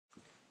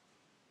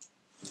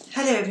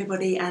Hello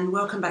everybody and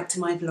welcome back to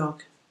my vlog.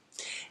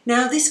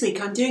 Now this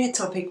week I'm doing a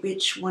topic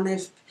which one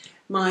of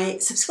my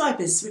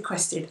subscribers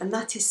requested, and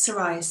that is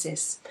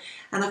psoriasis.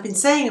 And I've been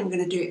saying I'm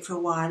going to do it for a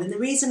while, and the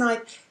reason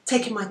I've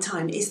taken my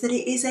time is that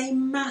it is a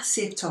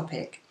massive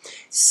topic.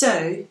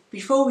 So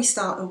before we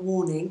start, a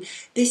warning: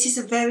 this is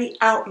a very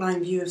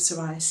outline view of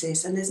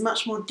psoriasis and there's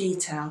much more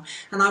detail,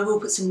 and I will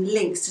put some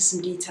links to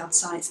some detailed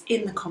sites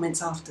in the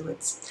comments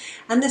afterwards.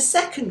 And the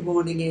second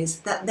warning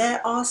is that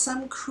there are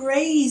some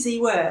crazy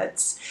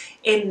words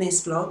in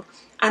this vlog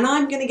and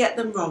I'm going to get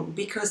them wrong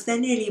because they're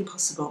nearly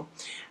impossible.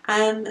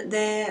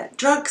 They're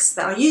drugs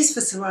that are used for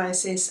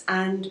psoriasis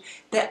and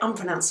they're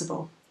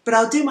unpronounceable. But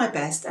I'll do my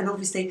best, and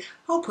obviously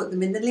I'll put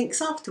them in the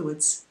links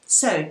afterwards.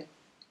 So,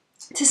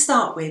 to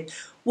start with,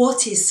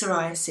 what is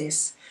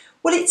psoriasis?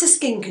 Well, it's a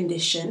skin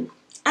condition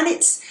and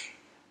it's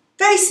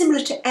very similar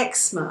to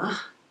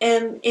eczema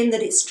in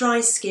that it's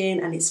dry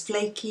skin and it's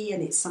flaky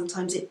and it's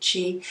sometimes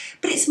itchy,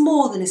 but it's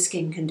more than a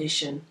skin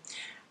condition.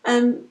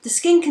 The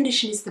skin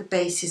condition is the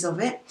basis of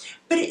it,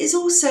 but it is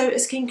also a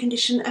skin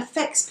condition that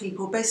affects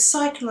people both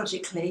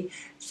psychologically,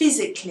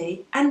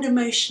 physically and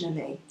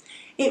emotionally.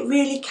 It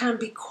really can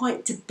be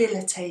quite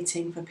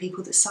debilitating for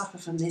people that suffer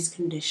from this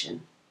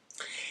condition.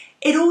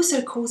 It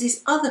also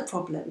causes other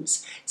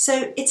problems,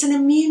 so it's an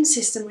immune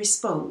system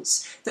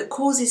response that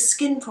causes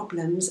skin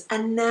problems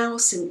and nail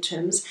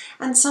symptoms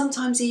and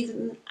sometimes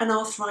even an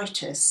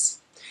arthritis.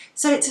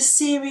 So it's a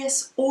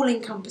serious,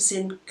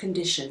 all-encompassing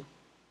condition.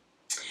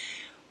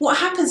 What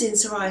happens in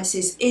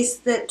psoriasis is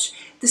that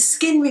the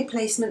skin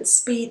replacement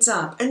speeds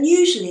up, and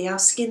usually our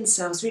skin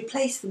cells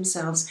replace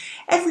themselves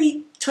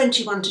every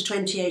 21 to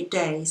 28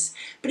 days.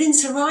 But in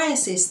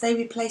psoriasis, they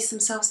replace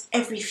themselves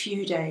every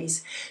few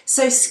days.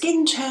 So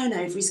skin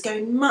turnover is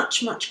going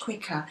much, much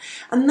quicker,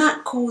 and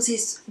that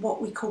causes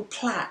what we call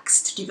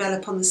plaques to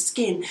develop on the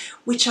skin,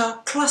 which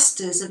are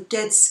clusters of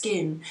dead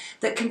skin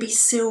that can be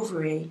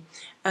silvery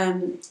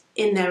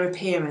in their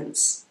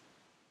appearance.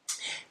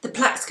 The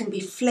plaques can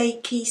be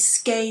flaky,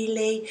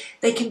 scaly,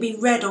 they can be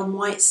red on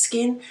white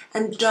skin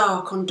and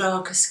dark on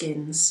darker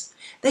skins.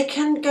 They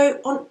can go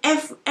on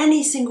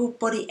any single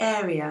body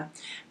area,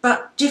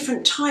 but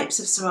different types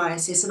of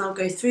psoriasis, and I'll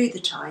go through the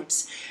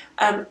types,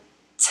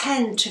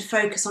 tend to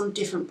focus on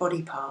different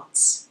body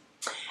parts.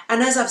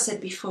 And as I've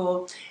said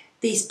before,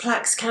 these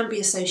plaques can be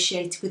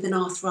associated with an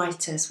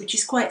arthritis, which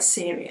is quite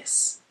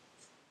serious.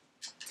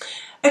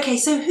 Okay,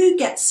 so who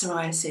gets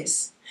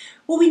psoriasis?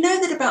 Well, we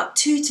know that about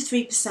 2 to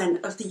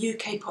 3% of the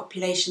UK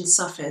population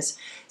suffers,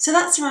 so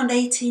that's around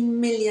 18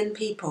 million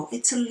people.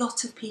 It's a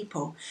lot of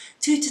people.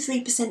 2 to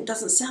 3%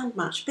 doesn't sound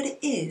much, but it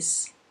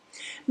is.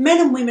 Men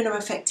and women are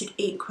affected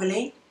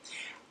equally.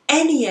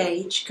 Any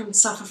age can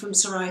suffer from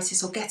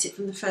psoriasis or get it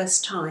from the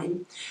first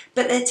time,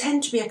 but there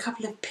tend to be a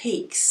couple of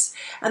peaks,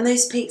 and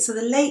those peaks are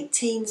the late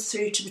teens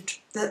through to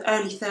the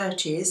early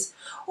 30s,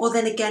 or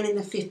then again in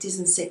the 50s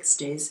and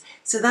 60s.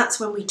 So that's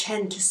when we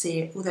tend to see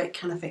it, although it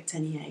can affect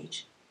any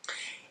age.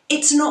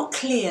 It's not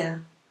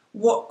clear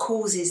what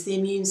causes the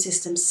immune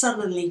system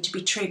suddenly to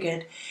be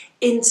triggered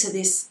into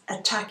this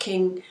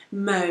attacking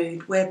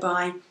mode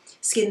whereby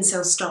skin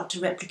cells start to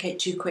replicate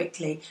too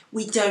quickly.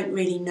 We don't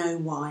really know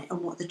why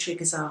and what the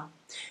triggers are.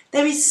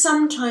 There is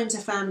sometimes a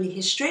family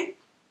history,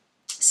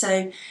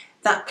 so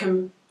that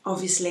can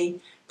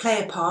obviously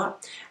play a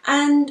part,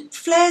 and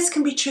flares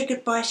can be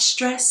triggered by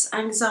stress,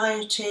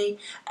 anxiety,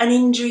 an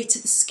injury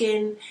to the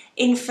skin,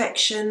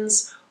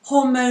 infections,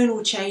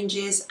 hormonal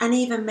changes and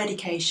even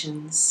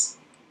medications.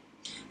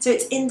 So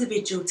it's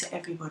individual to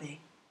everybody.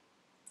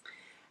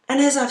 And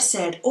as I've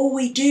said, all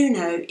we do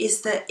know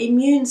is that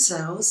immune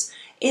cells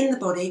in the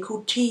body,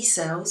 called T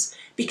cells,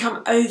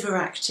 become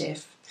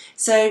overactive.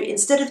 So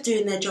instead of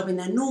doing their job in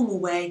their normal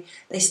way,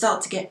 they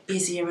start to get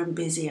busier and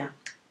busier.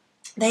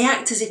 They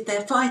act as if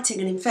they're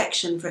fighting an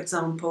infection, for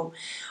example,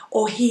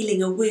 or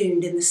healing a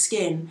wound in the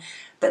skin.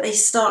 But they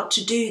start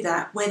to do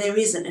that where there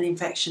isn't an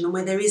infection and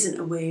where there isn't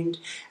a wound,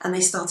 and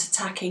they start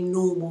attacking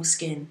normal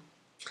skin.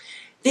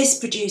 This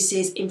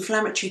produces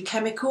inflammatory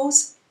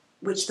chemicals,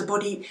 which the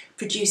body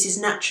produces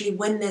naturally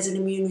when there's an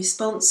immune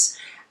response,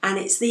 and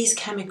it's these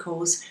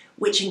chemicals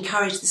which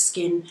encourage the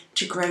skin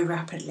to grow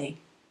rapidly.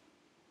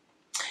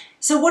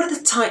 So what are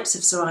the types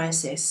of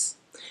psoriasis?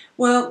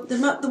 Well,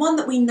 the one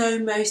that we know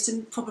most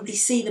and probably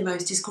see the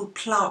most is called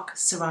plaque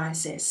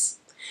psoriasis.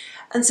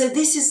 And so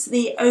this is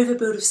the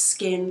overbuild of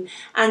skin,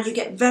 and you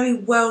get very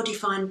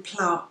well-defined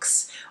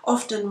plaques,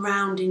 often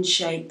round in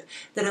shape,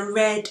 that are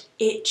red,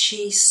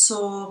 itchy,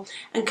 sore,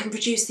 and can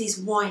produce these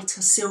white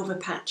or silver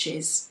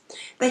patches.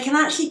 They can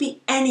actually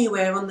be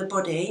anywhere on the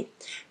body,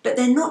 but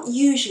they're not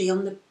usually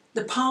on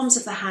the palms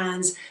of the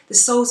hands, the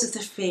soles of the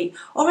feet,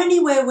 or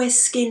anywhere where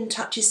skin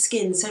touches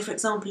skin, so for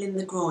example in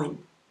the groin.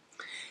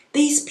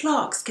 These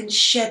plaques can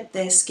shed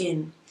their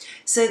skin,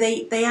 so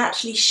they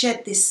actually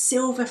shed this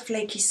silver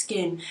flaky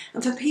skin,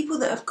 and for people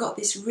that have got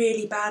this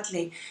really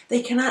badly,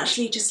 they can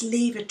actually just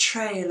leave a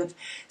trail of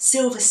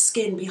silver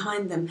skin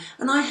behind them.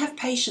 And I have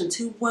patients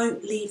who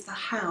won't leave the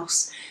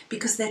house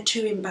because they're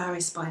too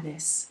embarrassed by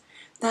this.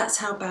 That's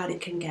how bad it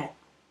can get.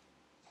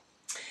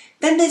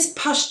 Then there's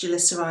pustular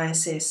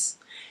psoriasis.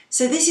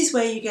 So this is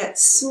where you get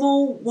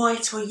small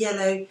white or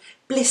yellow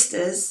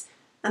blisters,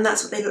 and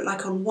that's what they look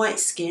like on white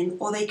skin,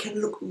 or they can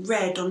look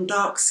red on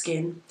dark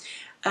skin,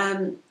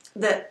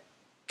 that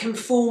can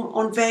form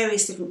on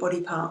various different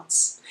body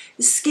parts.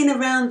 The skin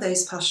around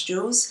those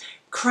pustules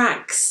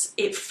cracks,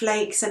 it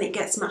flakes, and it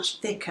gets much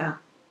thicker.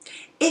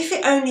 If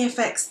it only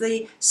affects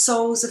the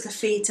soles of the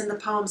feet and the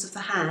palms of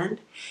the hand,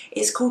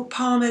 it's called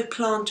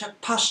palmoplantar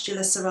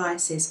pustular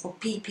psoriasis, or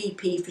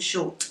PPP for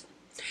short.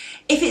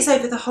 If it's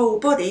over the whole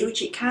body,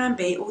 which it can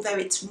be, although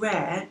it's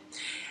rare,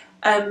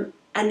 and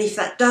if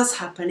that does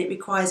happen, it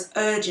requires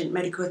urgent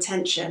medical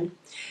attention.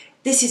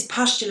 This is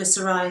pustular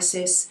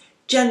psoriasis,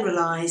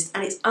 generalised,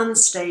 and it's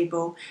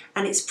unstable,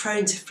 and it's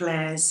prone to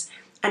flares,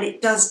 and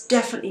it does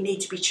definitely need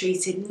to be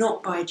treated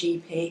not by a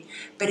GP,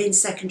 but in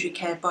secondary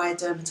care by a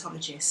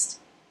dermatologist.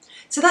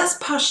 So that's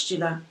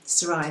pustular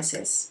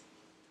psoriasis.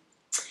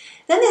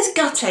 Then there's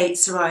guttate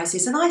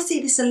psoriasis, and I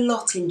see this a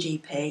lot in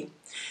GP.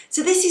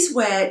 So this is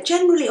where,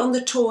 generally on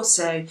the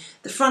torso,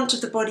 the front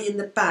of the body and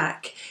the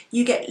back,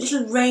 you get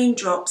little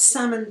raindrops,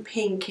 salmon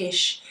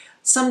pinkish,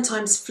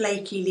 sometimes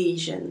flaky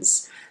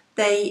lesions.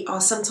 They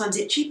are sometimes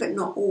itchy, but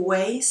not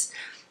always.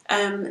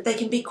 They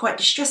can be quite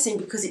distressing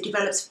because it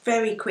develops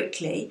very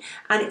quickly,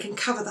 and it can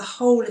cover the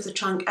whole of the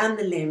trunk and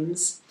the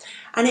limbs,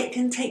 and it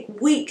can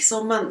take weeks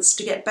or months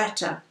to get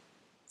better.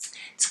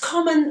 It's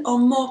common, or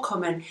more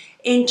common,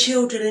 in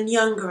children and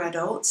younger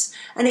adults,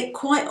 and it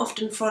quite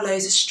often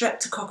follows a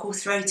streptococcal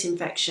throat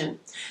infection.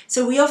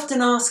 So we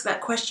often ask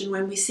that question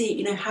when we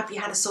see, have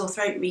you had a sore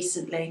throat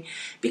recently?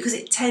 Because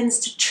it tends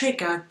to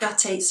trigger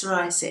guttate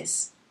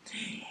psoriasis.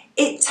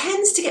 It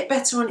tends to get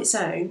better on its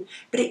own,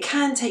 but it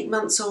can take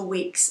months or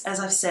weeks, as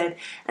I've said,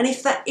 and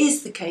if that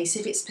is the case,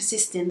 if it's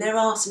persisting, there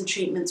are some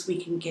treatments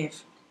we can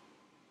give.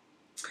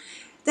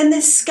 Then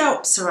there's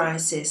scalp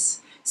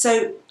psoriasis.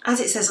 So, as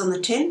it says on the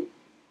tin,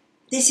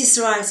 this is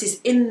psoriasis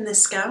in the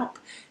scalp,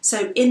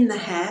 so in the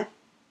hair.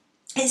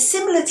 It's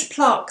similar to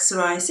plaque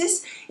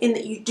psoriasis in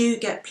that you do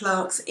get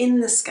plaques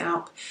in the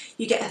scalp.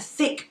 You get a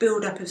thick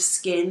build-up of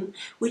skin,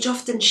 which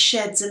often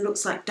sheds and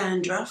looks like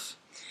dandruff.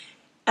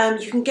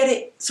 You can get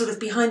it sort of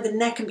behind the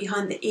neck and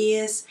behind the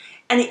ears,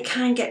 and it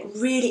can get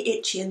really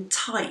itchy and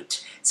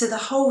tight, so the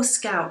whole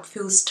scalp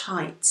feels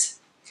tight.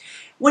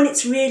 When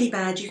it's really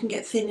bad, you can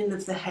get thinning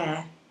of the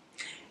hair,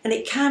 and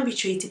it can be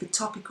treated with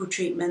topical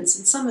treatments,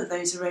 and some of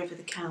those are over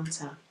the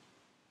counter.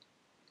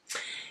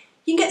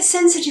 You can get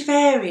sensitive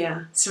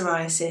area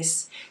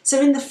psoriasis,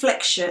 so in the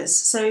flexures.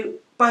 So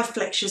by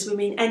flexures we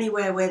mean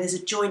anywhere where there's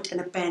a joint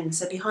and a bend,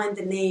 so behind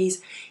the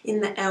knees,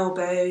 in the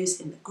elbows,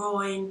 in the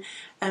groin,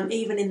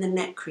 even in the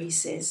neck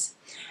creases.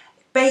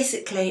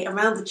 Basically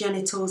around the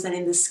genitals and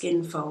in the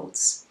skin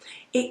folds.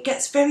 It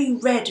gets very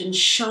red and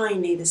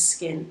shiny, the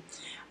skin,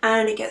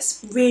 and it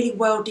gets really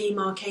well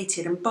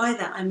demarcated, and by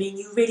that I mean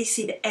you really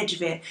see the edge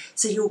of it,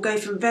 so you'll go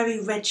from very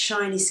red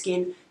shiny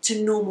skin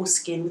to normal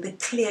skin with a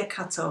clear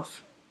cut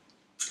off.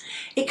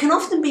 It can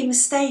often be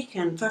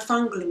mistaken for a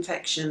fungal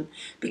infection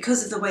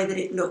because of the way that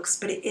it looks,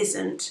 but it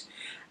isn't,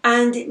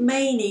 and it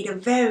may need a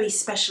very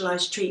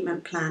specialised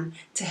treatment plan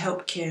to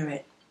help cure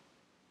it.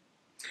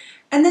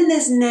 And then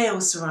there's nail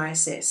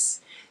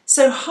psoriasis.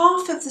 So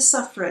half of the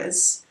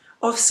sufferers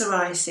of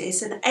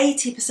psoriasis, and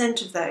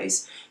 80% of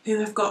those who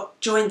have got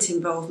joint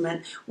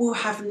involvement, will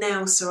have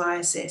nail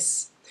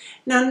psoriasis.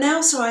 Now,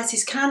 nail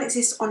psoriasis can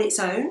exist on its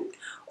own,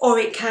 or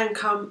it can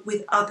come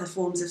with other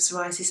forms of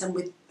psoriasis and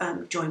with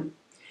joint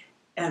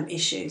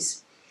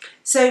issues.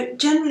 So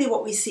generally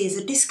what we see is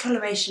a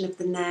discoloration of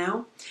the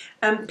nail,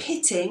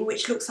 pitting,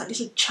 which looks like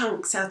little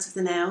chunks out of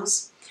the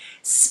nails,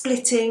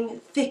 splitting,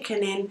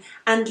 thickening,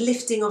 and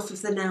lifting off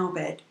of the nail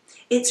bed.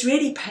 It's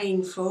really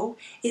painful,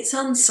 it's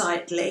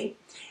unsightly,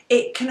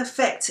 it can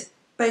affect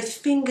both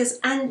fingers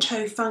and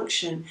toe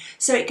function,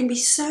 so it can be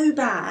so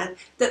bad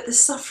that the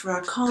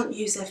sufferer can't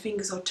use their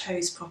fingers or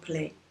toes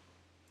properly.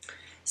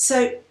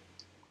 So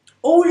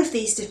all of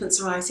these different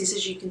psoriasis,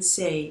 as you can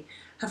see,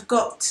 have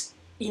got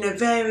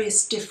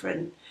various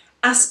different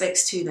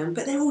aspects to them,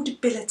 but they're all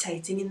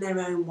debilitating in their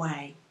own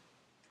way.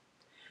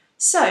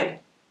 So,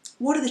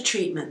 what are the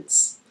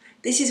treatments?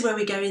 This is where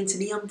we go into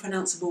the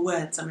unpronounceable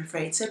words, I'm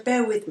afraid, so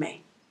bear with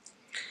me.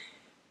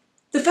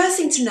 The first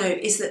thing to note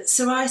is that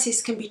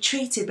psoriasis can be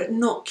treated but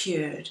not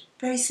cured,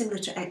 very similar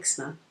to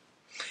eczema.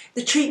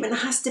 The treatment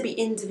has to be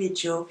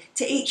individual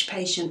to each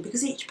patient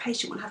because each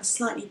patient will have a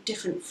slightly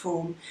different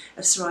form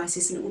of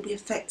psoriasis and it will be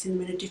affecting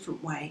them in a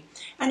different way.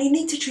 And you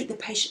need to treat the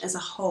patient as a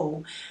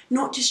whole,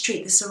 not just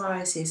treat the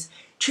psoriasis,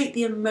 treat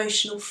the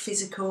emotional,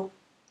 physical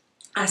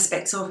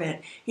aspects of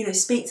it.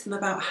 Speak to them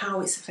about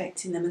how it's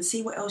affecting them and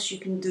see what else you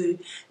can do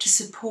to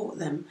support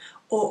them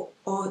or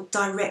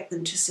direct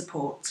them to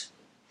support.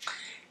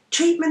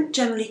 Treatment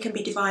generally can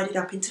be divided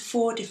up into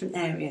 4 different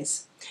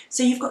areas.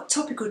 So you've got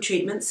topical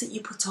treatments that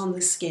you put on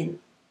the skin,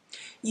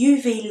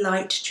 UV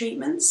light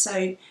treatments,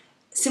 so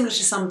similar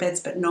to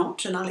sunbeds but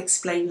not, and I'll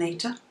explain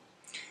later.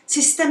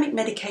 Systemic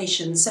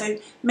medications, so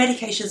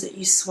medications that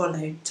you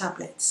swallow,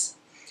 tablets,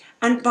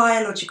 and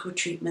biological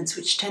treatments,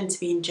 which tend to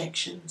be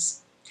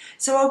injections.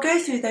 So I'll go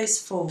through those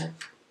 4,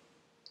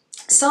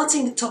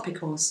 starting with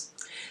topicals.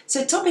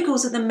 So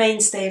topicals are the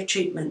mainstay of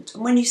treatment,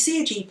 and when you see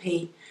a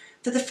GP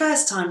for the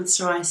first time with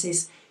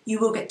psoriasis, you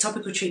will get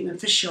topical treatment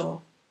for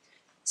sure.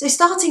 So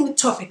starting with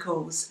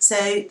topicals,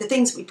 so the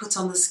things we put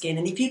on the skin,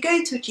 and if you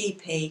go to a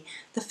GP,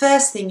 the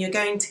first thing you're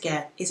going to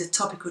get is a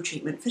topical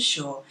treatment for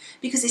sure,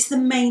 because it's the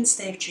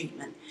mainstay of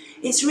treatment.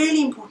 It's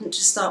really important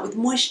to start with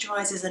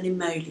moisturisers and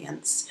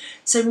emollients.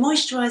 So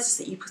moisturisers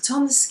that you put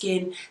on the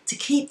skin to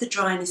keep the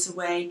dryness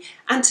away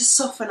and to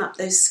soften up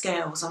those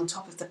scales on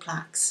top of the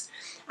plaques.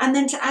 And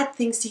then to add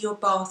things to your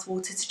bath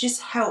water to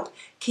just help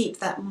keep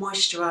that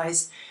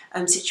moisturised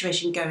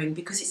situation going,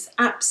 because it's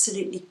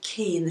absolutely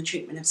key in the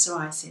treatment of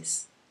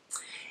psoriasis.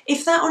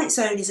 If that on its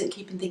own isn't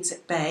keeping things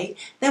at bay,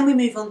 then we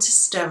move on to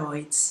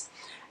steroids.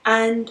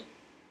 And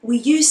we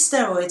use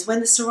steroids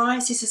when the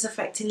psoriasis is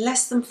affecting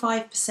less than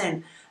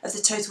 5% of the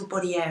total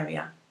body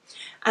area.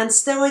 And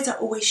steroids are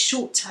always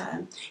short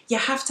term. You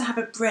have to have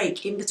a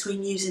break in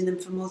between using them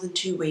for more than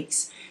 2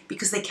 weeks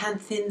because they can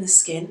thin the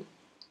skin.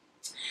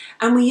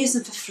 And we use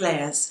them for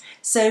flares.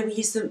 So we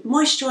use the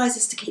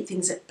moisturisers to keep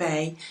things at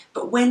bay,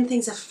 but when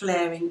things are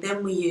flaring,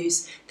 then we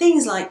use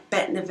things like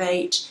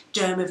Betnovate,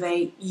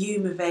 Dermovate,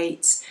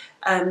 Umivate,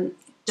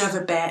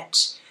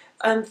 Dovabet,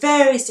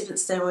 various different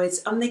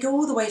steroids, and they go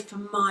all the way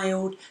from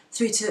mild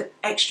through to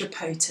extra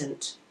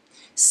potent.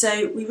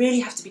 So we really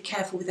have to be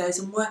careful with those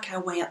and work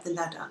our way up the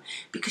ladder,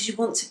 because you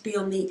want to be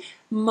on the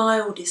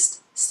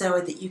mildest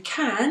steroid that you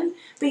can,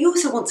 but you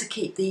also want to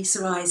keep the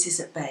psoriasis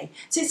at bay.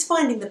 So it's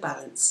finding the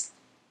balance.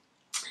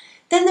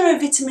 Then there are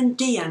vitamin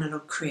D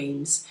analogue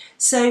creams.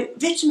 So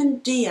vitamin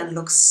D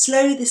analogues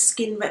slow the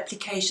skin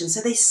replication,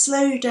 so they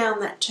slow down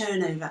that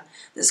turnover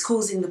that's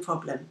causing the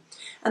problem,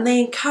 and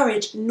they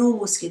encourage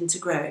normal skin to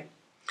grow.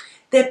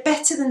 They're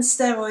better than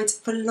steroids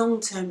for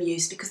long-term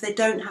use because they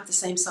don't have the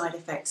same side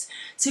effects.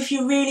 So if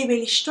you're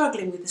really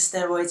struggling with the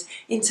steroids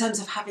in terms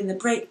of having the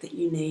break that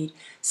you need,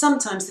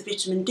 sometimes the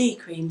vitamin D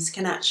creams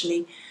can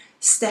actually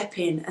step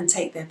in and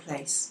take their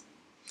place.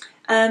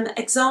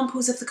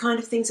 Examples of the kind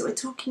of things that we're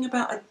talking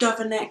about are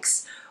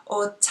Dovanex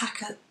or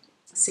Tacalcitel.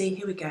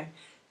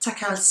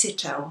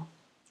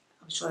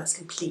 I'm sure that's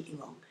completely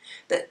wrong,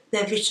 but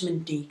they're vitamin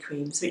D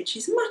creams, which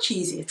is much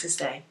easier to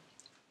say.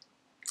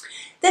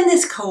 Then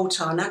there's coal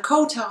tar. Now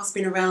coal tar has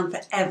been around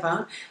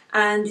forever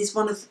and is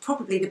one of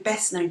probably the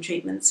best known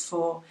treatments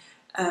for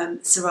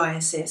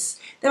psoriasis.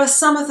 There are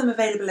some of them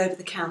available over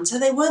the counter.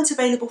 They weren't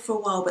available for a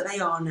while, but they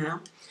are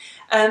now.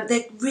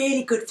 They're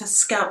really good for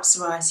scalp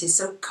psoriasis,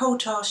 so coal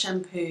tar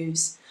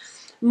shampoos.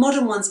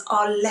 Modern ones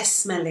are less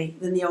smelly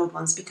than the old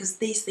ones because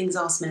these things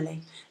are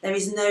smelly. There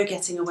is no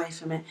getting away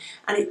from it,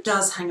 and it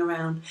does hang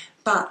around,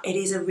 but it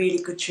is a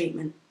really good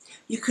treatment.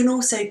 You can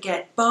also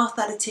get bath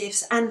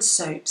additives and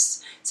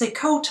soaps. So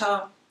coal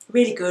tar,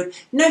 really good,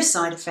 no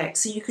side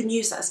effects, so you can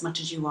use that as much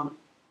as you want.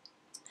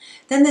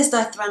 Then there's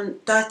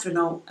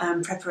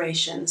dithranol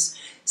preparations.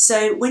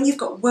 So when you've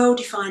got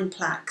well-defined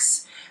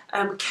plaques,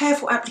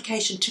 careful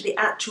application to the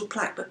actual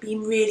plaque, but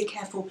being really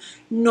careful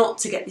not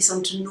to get this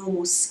onto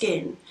normal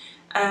skin.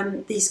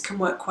 These can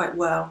work quite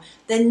well.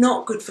 They're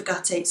not good for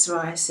guttate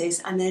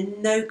psoriasis, and they're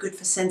no good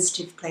for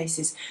sensitive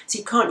places. So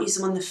you can't use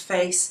them on the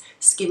face,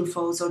 skin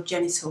folds or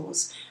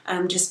genitals,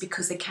 just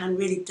because they can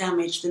really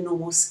damage the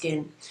normal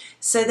skin.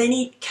 So they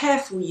need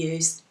careful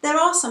use. There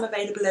are some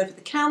available over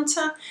the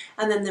counter,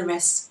 and then the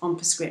rest on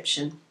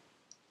prescription.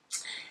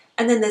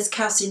 And then there's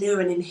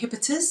calcineurin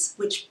inhibitors,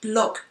 which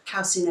block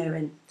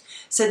calcineurin.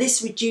 So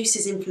this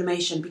reduces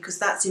inflammation because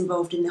that's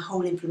involved in the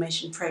whole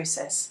inflammation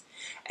process.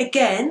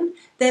 Again,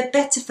 they're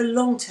better for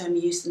long-term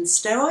use than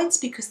steroids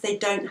because they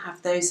don't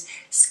have those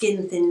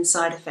skin thinning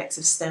side effects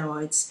of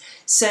steroids.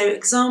 So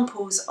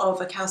examples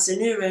of a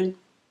calcineurin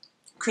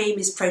cream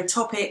is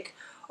Protopic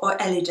or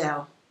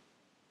Elidel.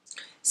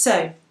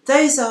 So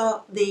those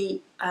are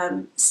the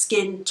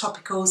skin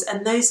topicals,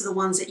 and those are the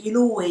ones that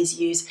you'll always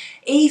use.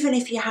 Even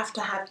if you have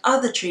to have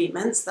other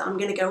treatments that I'm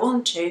going to go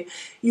on to,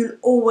 you'll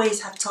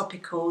always have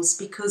topicals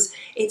because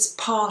it's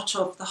part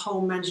of the whole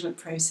management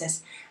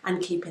process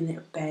and keeping it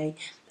at bay.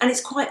 And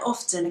it's quite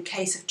often a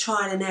case of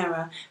trial and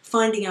error,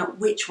 finding out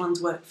which ones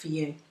work for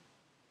you.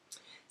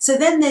 So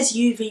then there's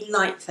UV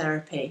light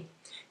therapy.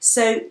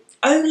 So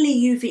only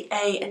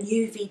UVA and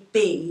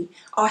UVB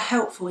are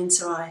helpful in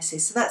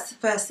psoriasis, so that's the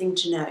first thing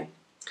to know.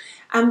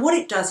 And what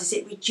it does is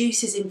it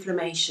reduces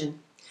inflammation.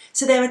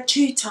 So there are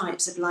 2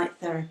 types of light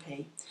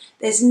therapy.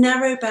 There's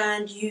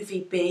narrowband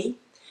UVB,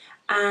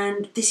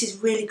 and this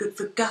is really good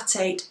for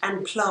guttate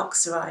and plaque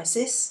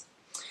psoriasis.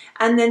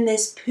 And then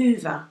there's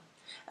PUVA,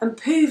 and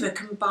PUVA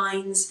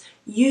combines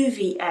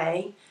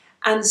UVA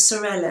and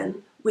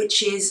psoralen,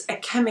 which is a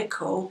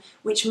chemical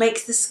which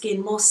makes the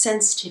skin more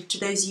sensitive to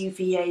those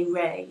UVA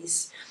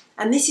rays.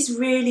 And this is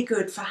really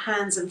good for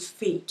hands and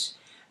feet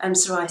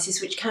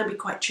psoriasis, which can be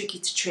quite tricky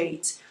to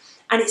treat.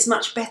 And it's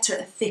much better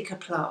at thicker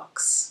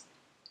plaques.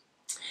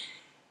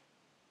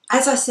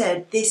 As I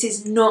said, this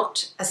is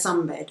not a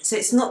sunbed, so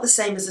it's not the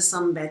same as a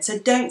sunbed. So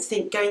don't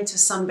think going to a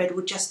sunbed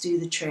will just do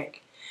the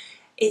trick.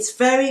 It's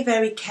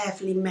very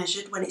carefully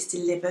measured when it's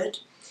delivered.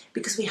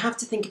 because we have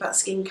to think about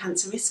skin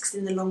cancer risks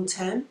in the long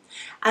term,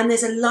 and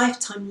there's a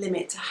lifetime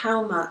limit to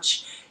how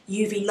much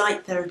UV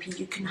light therapy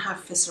you can have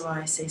for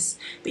psoriasis,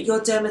 but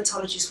your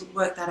dermatologist would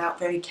work that out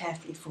very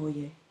carefully for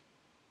you.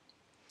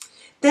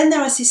 Then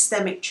there are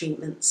systemic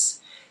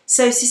treatments.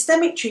 So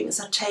systemic treatments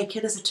are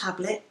taken as a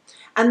tablet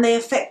and they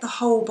affect the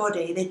whole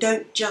body. They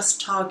don't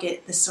just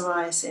target the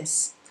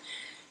psoriasis.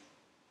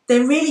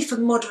 They're really for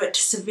moderate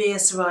to severe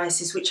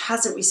psoriasis which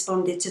hasn't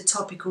responded to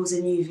topicals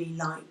and UV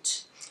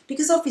light.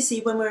 Because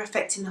obviously when we're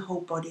affecting the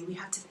whole body, we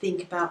have to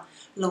think about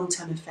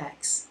long-term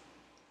effects.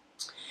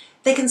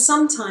 They can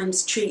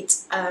sometimes treat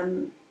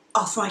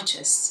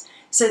arthritis.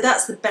 So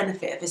that's the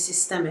benefit of a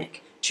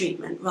systemic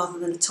treatment rather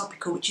than a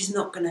topical, which is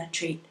not going to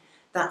treat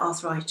that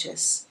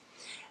arthritis.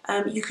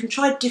 You can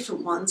try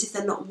different ones if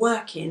they're not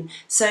working.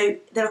 So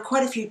there are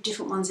quite a few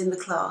different ones in the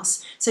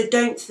class. So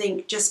don't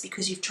think just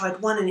because you've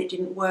tried one and it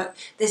didn't work,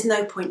 there's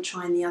no point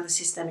trying the other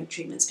systemic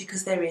treatments,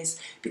 because there is,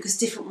 because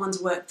different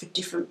ones work for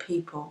different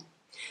people.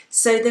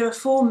 So there are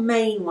 4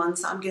 main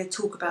ones that I'm going to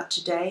talk about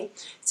today.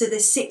 So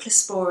there's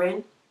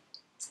cyclosporin,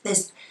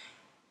 there's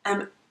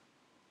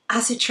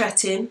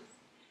acitretin,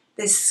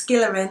 there's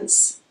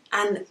Skilarence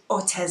and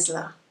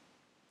Otezla.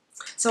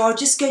 So I'll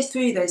just go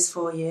through those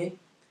for you.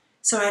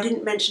 Sorry, I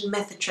didn't mention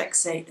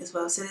methotrexate as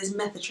well. So there's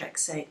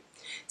methotrexate.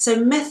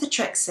 So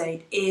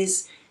methotrexate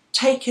is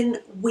taken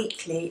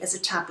weekly as a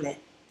tablet.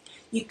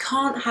 You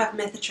can't have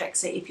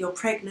methotrexate if you're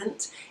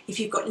pregnant, if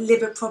you've got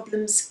liver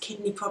problems,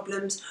 kidney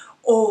problems,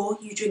 or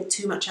you drink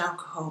too much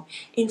alcohol.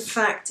 In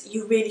fact,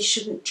 you really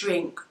shouldn't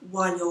drink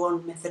while you're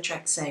on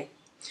methotrexate.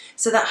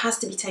 So that has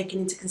to be taken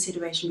into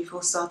consideration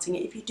before starting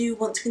it if you do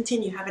want to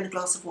continue having a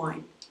glass of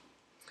wine.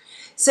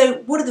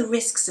 So what are the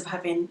risks of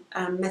having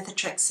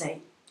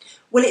methotrexate?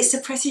 Well, it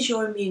suppresses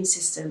your immune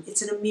system.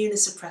 It's an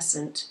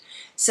immunosuppressant,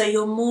 so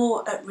you're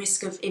more at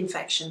risk of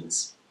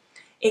infections.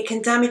 It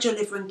can damage your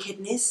liver and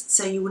kidneys,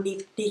 so you will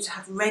need to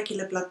have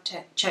regular blood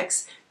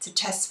checks to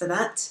test for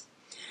that.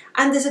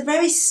 And there's a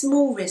very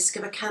small risk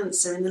of a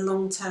cancer in the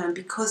long term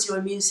because your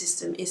immune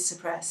system is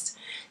suppressed.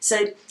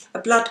 So a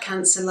blood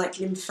cancer like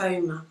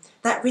lymphoma,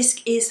 that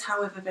risk is,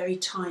 however, very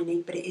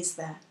tiny, but it is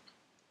there.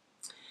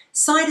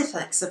 Side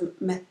effects of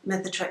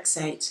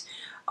methotrexate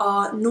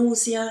are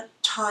nausea,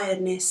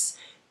 tiredness,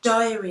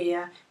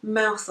 diarrhea,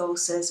 mouth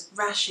ulcers,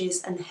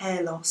 rashes and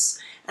hair loss,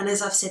 and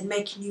as I've said,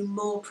 making you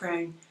more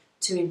prone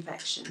to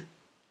infection.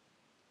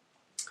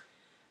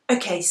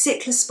 Okay,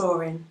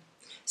 cyclosporin.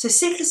 So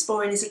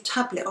cyclosporin is a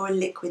tablet or a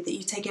liquid that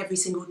you take every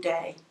single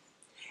day.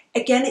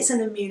 Again, it's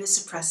an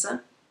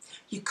immunosuppressor.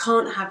 You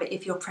can't have it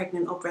if you're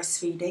pregnant or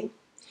breastfeeding,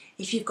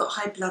 if you've got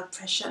high blood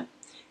pressure,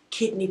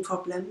 kidney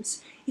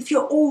problems, if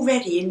you're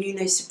already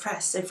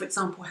immunosuppressed, so for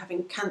example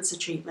having cancer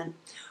treatment,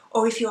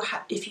 or if you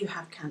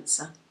have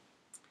cancer.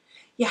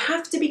 You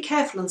have to be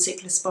careful on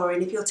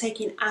cyclosporin if you're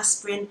taking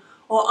aspirin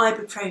or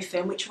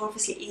ibuprofen, which are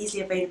obviously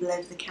easily available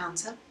over the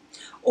counter.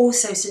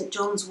 Also St.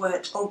 John's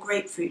wort or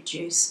grapefruit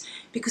juice,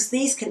 because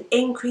these can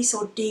increase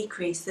or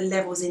decrease the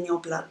levels in your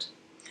blood.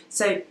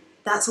 So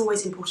that's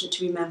always important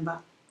to remember.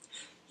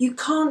 You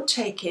can't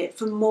take it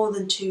for more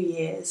than 2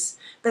 years,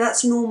 but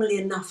that's normally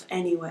enough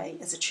anyway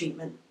as a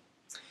treatment.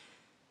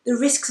 The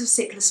risks of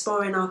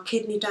cyclosporin are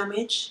kidney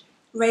damage,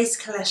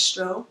 raised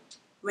cholesterol,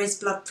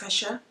 raised blood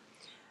pressure.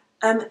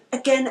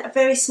 Again, a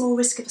very small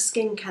risk of a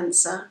skin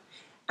cancer,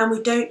 and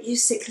we don't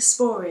use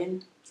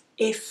cyclosporin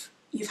if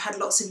you've had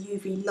lots of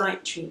UV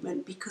light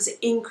treatment because it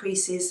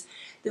increases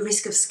the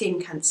risk of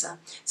skin cancer.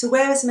 So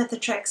whereas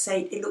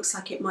methotrexate, it looks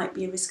like it might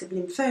be a risk of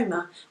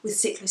lymphoma, with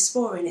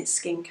cyclosporin it's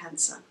skin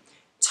cancer.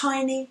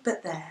 Tiny,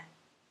 but there.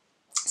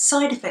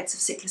 Side effects of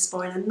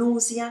cyclosporin are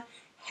nausea,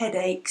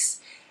 headaches,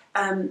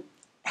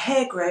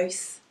 hair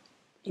growth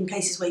in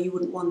places where you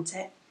wouldn't want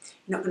it.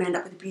 You're not going to end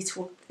up with a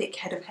beautiful thick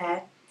head of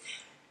hair.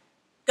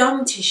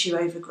 Gum tissue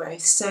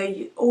overgrowth,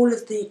 so all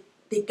of the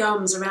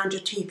gums around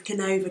your teeth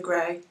can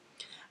overgrow.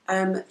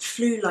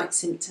 Flu-like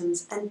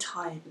symptoms and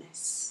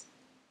tiredness.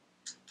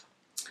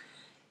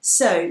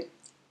 So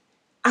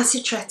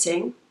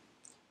acitretin,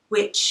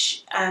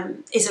 which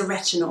is a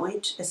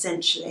retinoid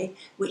essentially,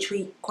 which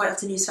we quite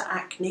often use for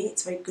acne.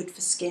 It's very good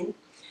for skin.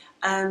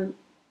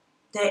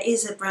 There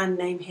is a brand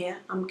name here.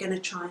 I'm going to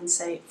try and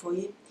say it for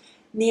you.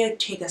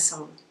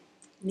 Neotigazole.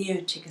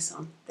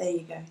 Neotigazole. There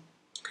you go.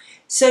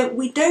 So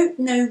we don't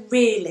know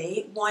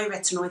really why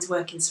retinoids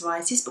work in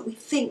psoriasis, but we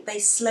think they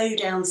slow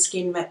down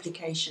skin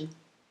replication.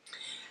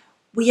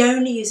 We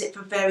only use it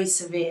for very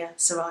severe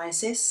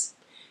psoriasis.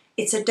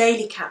 It's a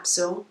daily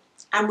capsule,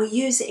 and we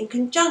use it in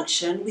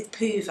conjunction with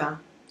PUVA,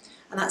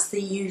 and that's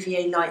the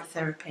UVA light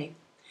therapy.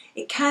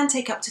 It can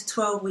take up to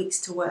 12 weeks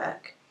to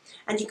work,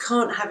 and you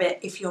can't have it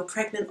if you're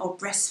pregnant or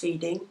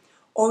breastfeeding,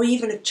 or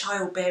even of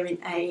childbearing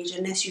age,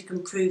 unless you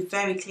can prove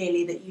very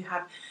clearly that you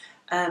have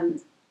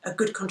a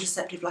good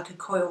contraceptive like a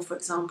coil, for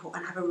example,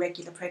 and have a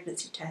regular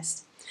pregnancy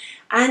test.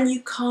 And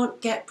you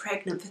can't get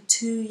pregnant for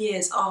 2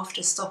 years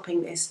after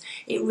stopping this.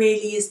 It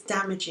really is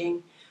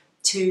damaging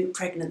to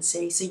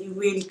pregnancy, so you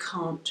really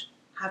can't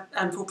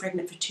fall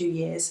pregnant for 2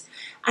 years.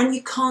 And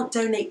you can't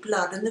donate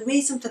blood, and the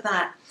reason for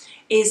that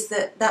is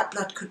that that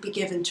blood could be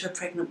given to a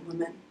pregnant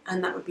woman,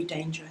 and that would be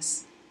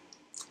dangerous.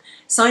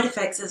 Side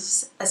effects,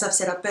 as I've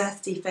said, are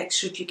birth defects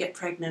should you get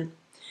pregnant,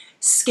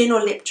 skin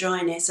or lip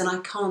dryness, and I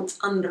can't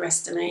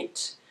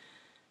overestimate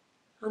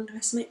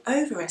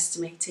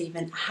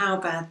even how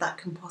bad that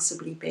can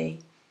possibly be.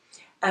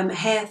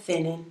 Hair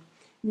thinning,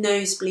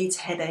 nosebleeds,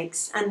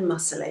 headaches and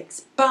muscle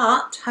aches.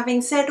 But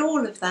having said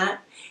all of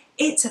that,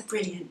 it's a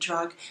brilliant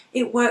drug.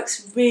 It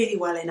works really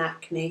well in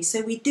acne,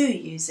 so we do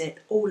use it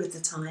all of the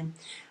time.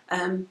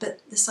 But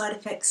the side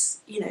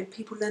effects,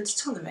 people learn to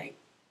tolerate.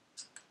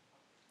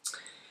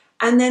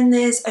 And then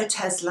there's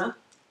Otezla,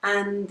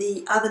 and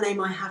the other name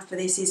I have for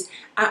this is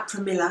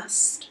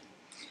apremilast.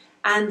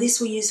 And this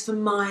we use for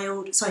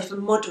moderate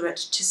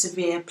to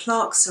severe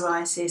plaque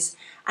psoriasis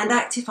and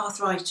active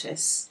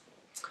arthritis.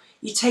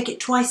 You take it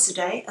twice a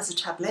day as a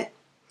tablet.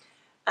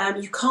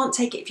 You can't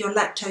take it if you're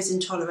lactose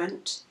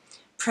intolerant,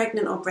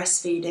 pregnant or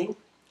breastfeeding,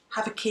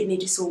 have a kidney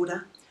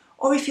disorder,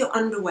 or if you're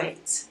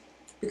underweight,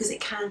 because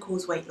it can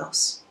cause weight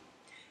loss.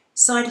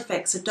 Side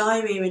effects are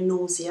diarrhea and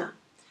nausea,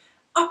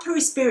 upper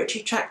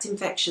respiratory tract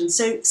infection,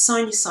 so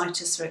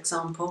sinusitis for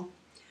example,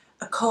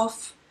 a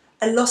cough,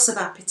 a loss of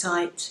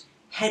appetite,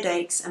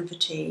 headaches and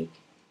fatigue.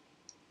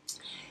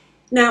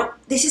 Now,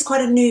 this is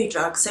quite a new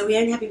drug, so we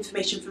only have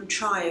information from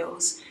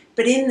trials,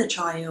 but in the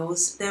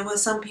trials there were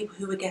some people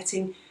who were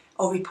getting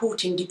or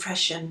reporting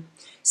depression.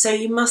 So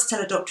you must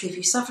tell a doctor if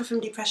you suffer from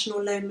depression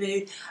or low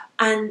mood,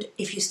 and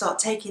if you start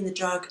taking the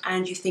drug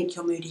and you think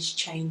your mood is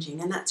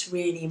changing, and that's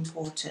really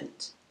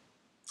important.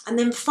 And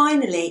then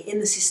finally, in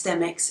the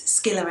systemics,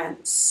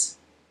 Skilarence.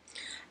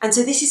 And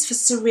so this is for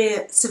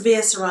severe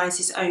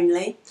psoriasis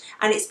only,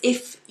 and it's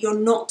if you're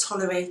not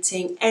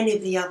tolerating any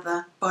of the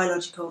other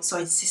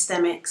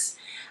systemics,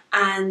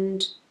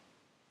 and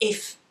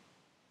if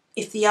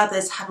the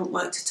others haven't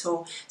worked at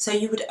all. So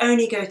you would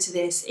only go to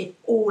this if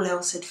all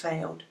else had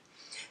failed.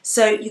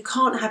 So you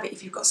can't have it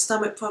if you've got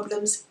stomach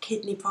problems,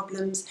 kidney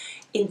problems,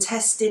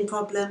 intestine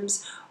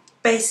problems,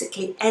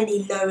 basically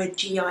any lower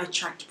GI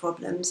tract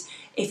problems,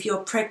 if you're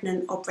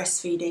pregnant or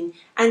breastfeeding,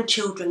 and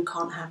children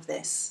can't have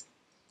this.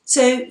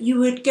 So you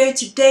would go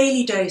to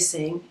daily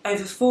dosing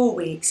over 4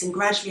 weeks, and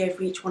gradually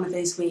over each one of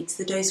those weeks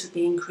the dose would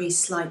be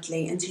increased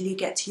slightly until you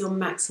get to your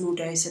maximal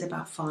dose at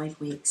about 5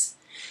 weeks.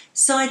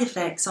 Side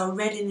effects are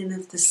reddening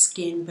of the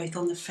skin both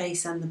on the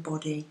face and the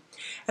body,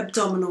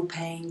 abdominal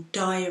pain,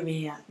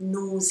 diarrhea,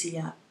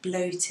 nausea,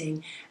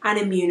 bloating and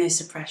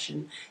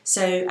immunosuppression.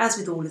 So as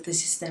with all of the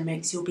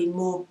systemics, you'll be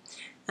more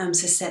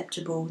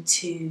susceptible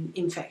to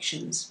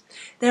infections.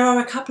 There are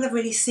a couple of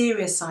really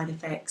serious side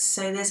effects.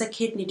 So there's a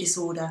kidney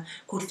disorder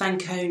called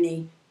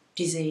Fanconi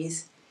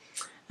disease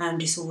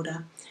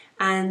disorder,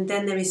 and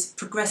then there is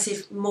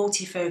progressive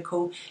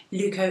multifocal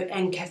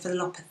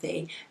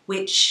leukoencephalopathy,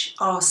 which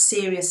are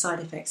serious side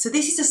effects. So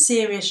this is a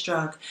serious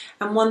drug,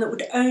 and one that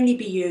would only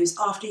be used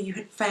after you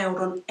had failed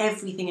on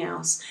everything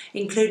else,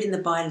 including the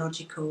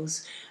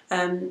biologicals.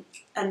 And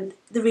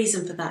the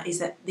reason for that is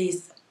that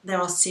there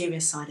are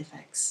serious side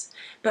effects.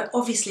 But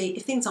obviously,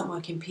 if things aren't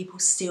working, people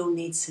still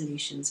need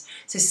solutions.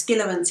 So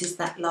Skilarence is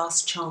that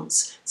last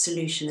chance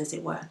solution, as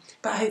it were.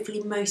 But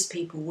hopefully most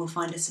people will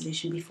find a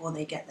solution before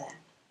they get there.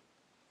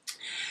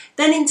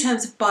 Then in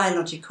terms of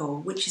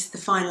biological, which is the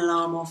final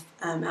arm of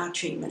our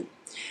treatment,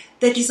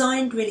 they're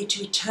designed really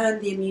to return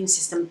the immune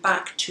system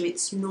back to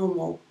its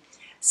normal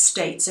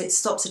state, so it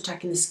stops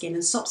attacking the skin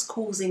and stops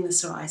causing the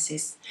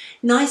psoriasis.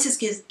 NICE has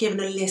given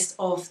a list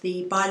of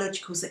the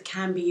biologicals that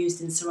can be used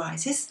in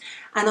psoriasis,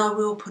 and I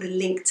will put a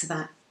link to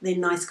that, the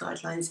NICE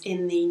guidelines,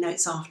 in the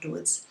notes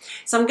afterwards.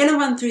 So I'm going to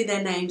run through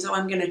their names, or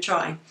I'm going to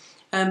try,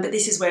 but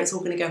this is where it's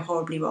all going to go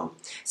horribly wrong.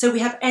 So we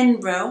have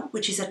Enbrel,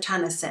 which is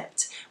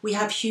etanercept. We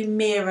have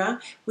Humira,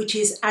 which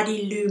is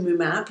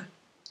adalimumab.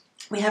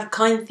 We have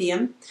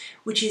Kynthium,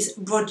 which is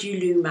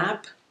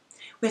brodulumab.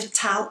 We have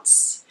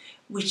Taltz,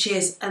 which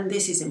is, and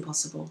this is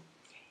impossible,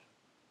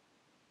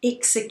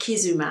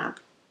 ixekizumab.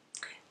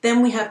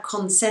 Then we have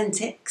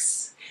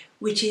Consentix,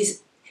 which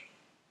is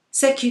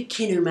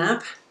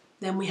secukinumab.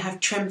 Then we have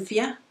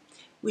Tremfya,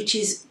 which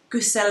is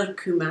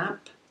guselkumab.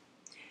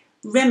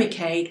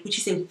 Remicade, which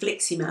is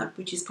infliximab,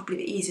 which is probably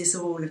the easiest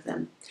of all of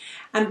them.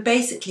 And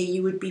basically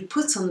you would be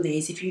put on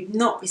these if you'd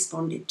not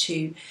responded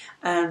to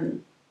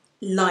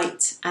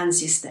light and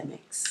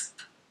systemics.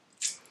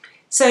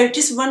 So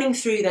just running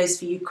through those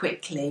for you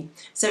quickly.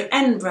 So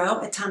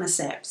Enbrel,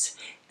 etanercept,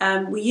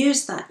 we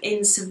use that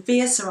in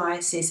severe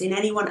psoriasis in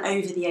anyone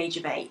over the age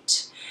of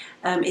 8.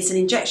 It's an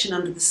injection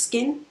under the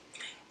skin.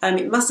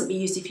 It mustn't be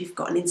used if you've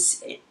got an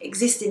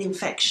existing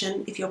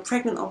infection, if you're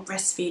pregnant or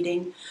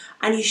breastfeeding,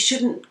 and you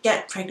shouldn't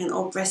get pregnant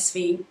or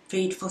breastfeed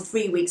for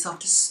 3 weeks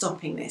after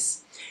stopping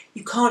this.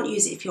 You can't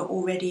use it if you're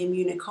already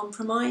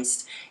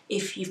immunocompromised,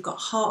 if you've got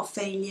heart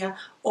failure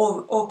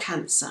or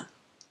cancer.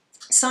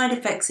 Side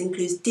effects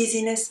include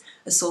dizziness,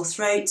 a sore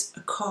throat, a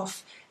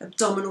cough,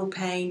 abdominal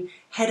pain,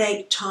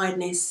 headache,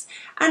 tiredness,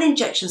 and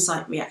injection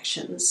site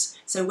reactions.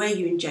 So where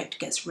you inject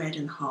gets red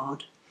and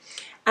hard.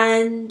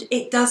 And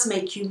it does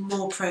make you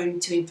more prone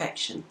to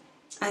infection,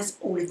 as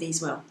all of these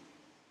will.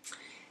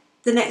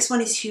 The next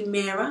one is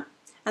Humira,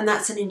 and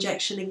that's an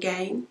injection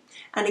again.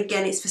 And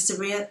again, it's for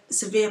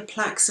severe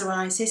plaque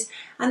psoriasis,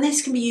 and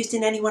this can be used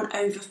in anyone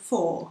over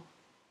 4.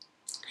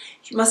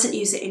 You mustn't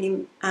use it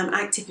in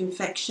active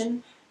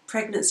infection,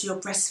 pregnancy or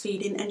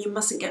breastfeeding, and you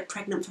mustn't get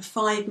pregnant for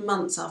 5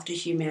 months after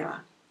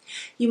Humira.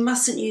 You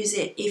mustn't use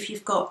it if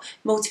you've got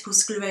multiple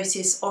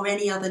sclerosis or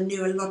any other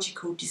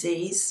neurological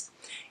disease,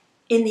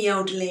 in the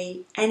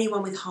elderly,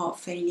 anyone with heart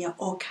failure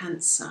or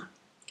cancer.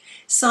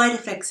 Side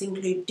effects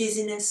include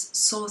dizziness,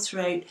 sore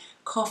throat,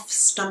 cough,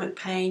 stomach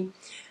pain,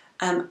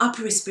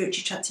 upper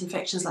respiratory tract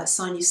infections like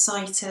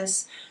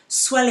sinusitis,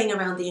 swelling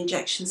around the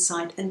injection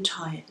site and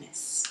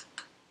tiredness.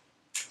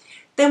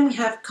 Then we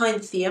have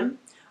Kynthium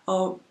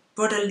or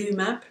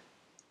brodalumab,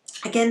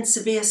 again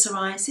severe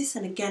psoriasis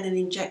and again an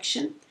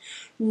injection,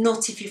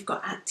 not if you've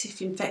got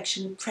active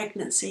infection,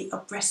 pregnancy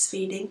or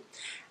breastfeeding.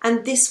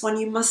 And this one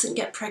you mustn't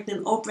get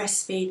pregnant or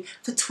breastfeed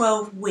for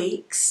 12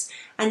 weeks,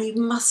 and you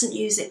mustn't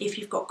use it if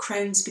you've got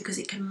Crohn's because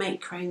it can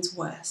make Crohn's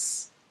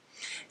worse.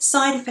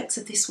 Side effects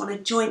of this one are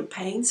joint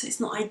pain, so it's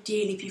not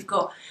ideal if you've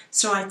got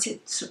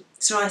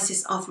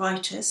psoriasis,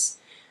 arthritis,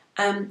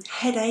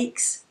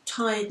 headaches,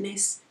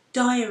 tiredness,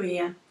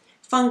 diarrhea,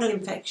 fungal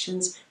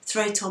infections,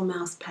 throat or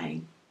mouth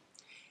pain.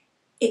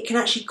 It can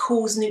actually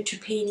cause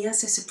neutropenia,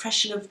 so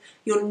suppression of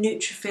your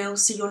neutrophils,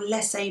 so you're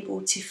less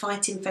able to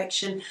fight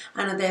infection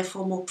and are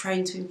therefore more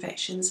prone to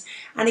infections.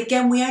 And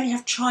again, we only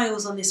have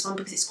trials on this one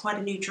because it's quite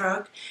a new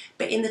drug,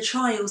 but in the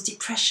trials,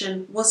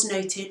 depression was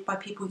noted by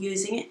people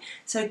using it.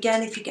 So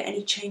again, if you get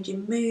any change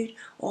in mood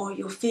or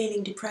you're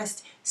feeling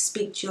depressed,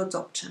 speak to your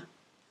doctor.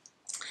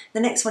 The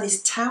next one is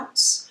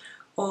Touts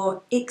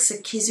or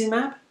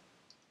ixekizumab,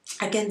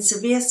 again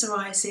severe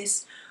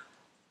psoriasis,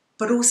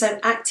 but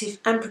also active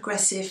and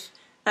progressive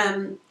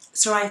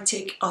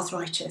psoriatic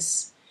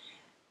arthritis.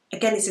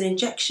 Again, it's an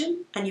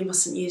injection and you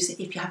mustn't use it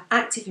if you have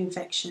active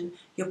infection,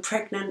 you're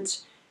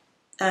pregnant,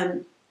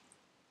 and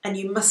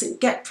you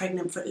mustn't get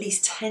pregnant for at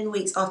least 10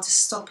 weeks after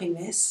stopping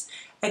this.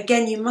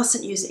 Again, you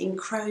mustn't use it in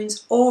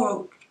Crohn's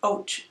or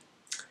ulcerative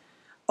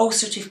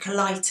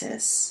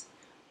colitis.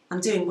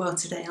 I'm doing well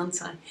today,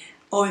 aren't I?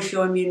 Or if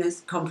you're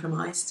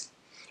immunocompromised.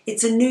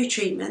 It's a new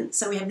treatment,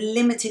 so we have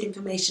limited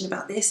information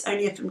about this,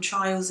 only from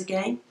trials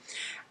again.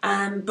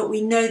 But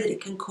we know that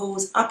it can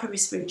cause upper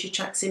respiratory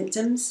tract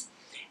symptoms,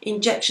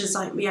 injection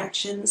site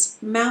reactions,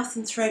 mouth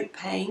and throat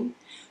pain,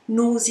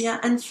 nausea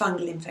and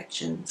fungal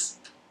infections.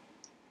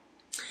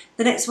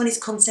 The next one is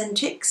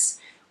Cosentyx,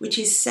 which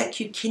is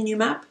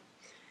secukinumab.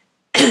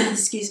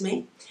 Excuse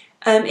me.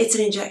 It's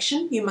an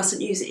injection. You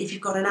mustn't use it if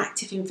you've got an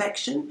active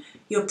infection,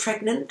 you're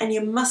pregnant, and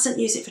you mustn't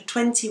use it for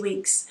 20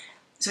 weeks.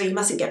 So you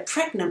mustn't get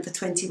pregnant for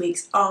 20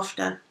 weeks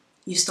after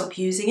you stop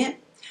using it.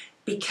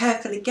 Be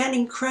careful again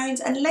in Crohn's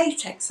and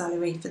latex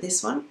allergy for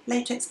this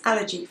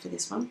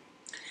one.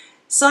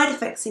 Side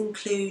effects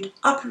include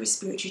upper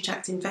respiratory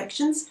tract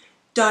infections,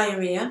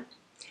 diarrhea,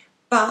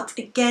 but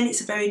again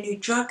it's a very new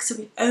drug, so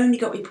we've only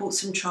got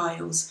reports from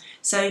trials.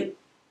 So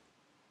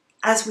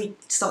as we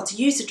start to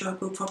use the drug,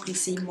 we'll probably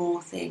see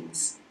more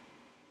things.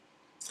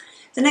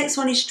 The next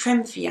one is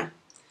Tremfya.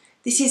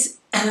 This is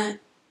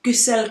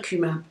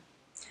guselkumab.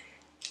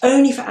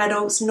 Only for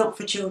adults, not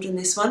for children,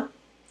 this one.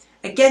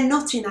 Again,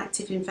 not in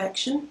active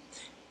infection,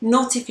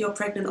 not if you're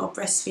pregnant or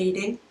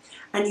breastfeeding,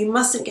 and you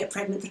mustn't get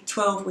pregnant for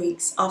 12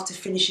 weeks after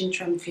finishing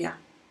Tremfya.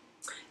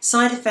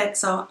 Side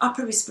effects are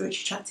upper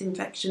respiratory tract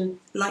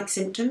infection-like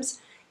symptoms,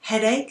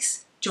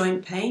 headaches,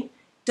 joint pain,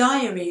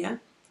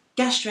 diarrhea,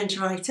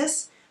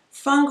 gastroenteritis,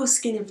 fungal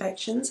skin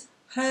infections,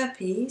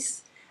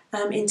 herpes,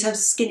 in terms of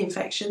skin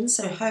infections,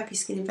 so herpes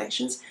skin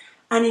infections,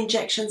 and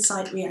injection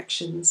site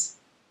reactions.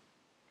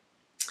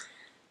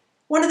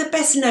 One of the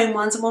best known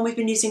ones, and one we've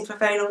been using for a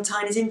very long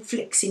time, is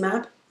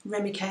infliximab,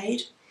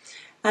 Remicade.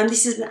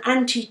 This is an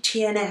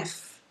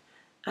anti-TNF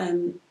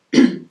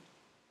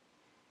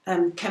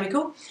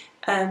chemical.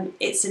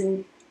 It's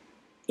an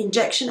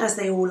injection, as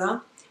they all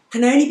are.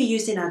 Can only be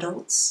used in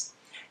adults.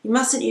 You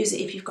mustn't use it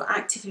if you've got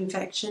active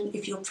infection,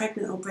 if you're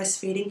pregnant or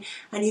breastfeeding,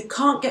 and you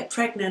can't get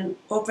pregnant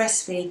or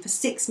breastfeed for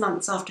 6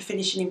 months after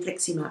finishing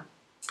infliximab.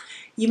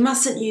 You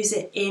mustn't use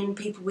it in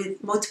people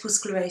with multiple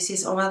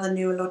sclerosis or other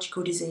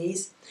neurological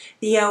disease,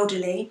 the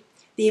elderly,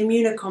 the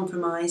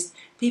immunocompromised,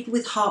 people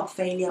with heart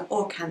failure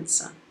or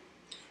cancer.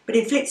 But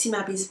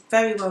infliximab is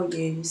very well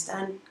used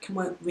and can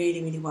work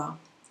really, really well.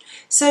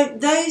 So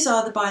those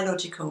are the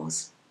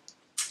biologicals.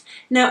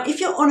 Now,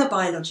 if you're on a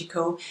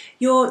biological,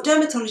 your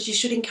dermatologist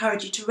should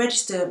encourage you to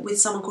register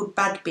with someone called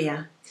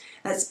BADBIR.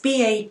 That's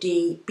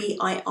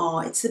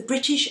BADBIR. It's the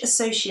British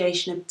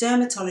Association of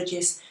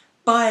Dermatologists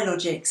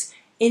Biologics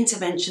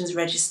Interventions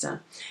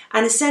Register,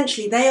 and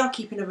essentially they are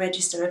keeping a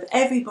register of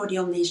everybody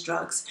on these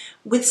drugs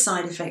with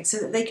side effects so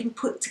that they can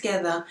put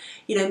together,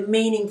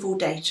 meaningful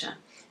data.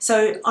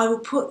 So I will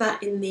put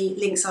that in the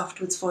links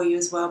afterwards for you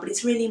as well, but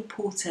it's really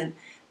important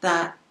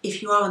that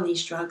if you are on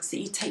these drugs that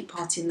you take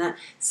part in that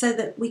so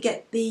that we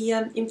get the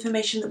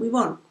information that we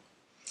want.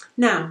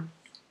 Now,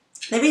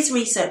 There is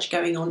research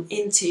going on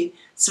into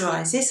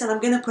psoriasis, and I'm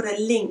going to put a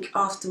link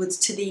afterwards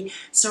to the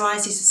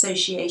Psoriasis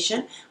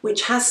Association,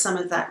 which has some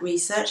of that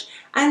research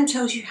and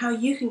tells you how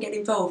you can get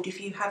involved if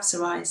you have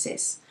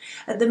psoriasis.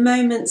 At the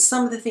moment,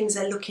 some of the things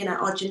they're looking at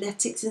are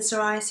genetics in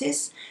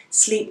psoriasis,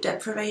 sleep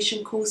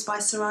deprivation caused by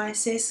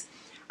psoriasis,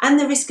 and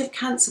the risk of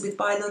cancer with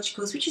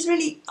biologicals, which is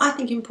really, I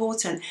think,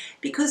 important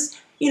because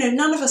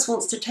none of us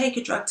wants to take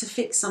a drug to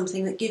fix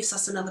something that gives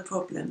us another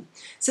problem.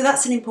 So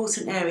that's an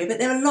important area, but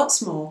there are lots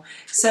more.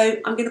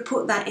 So I'm going to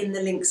put that in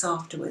the links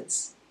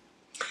afterwards.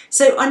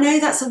 So I know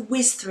that's a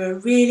whiz through a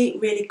really,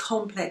 really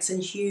complex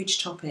and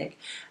huge topic,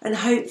 and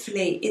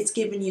hopefully it's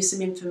given you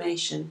some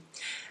information.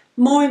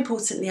 More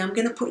importantly, I'm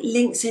going to put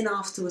links in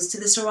afterwards to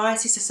the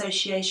Psoriasis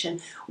Association,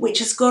 which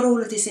has got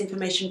all of this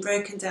information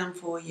broken down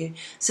for you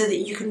so that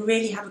you can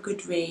really have a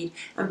good read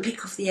and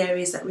pick off the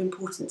areas that are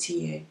important to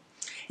you.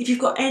 If you've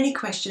got any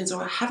questions,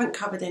 or I haven't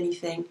covered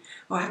anything,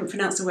 or I haven't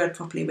pronounced a word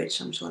properly, which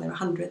I'm sure there are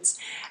hundreds,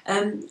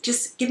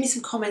 just give me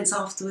some comments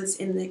afterwards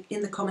in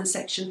the comment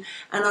section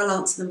and I'll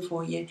answer them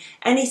for you.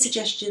 Any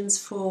suggestions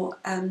for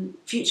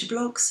future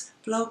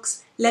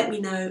vlogs, let me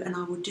know and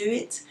I will do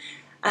it.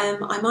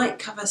 I might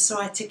cover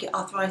psoriatic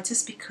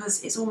arthritis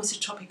because it's almost a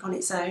topic on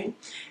its own,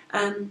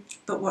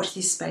 but watch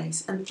this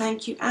space. And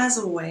thank you as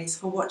always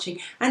for watching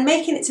and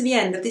making it to the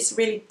end of this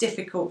really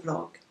difficult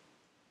vlog.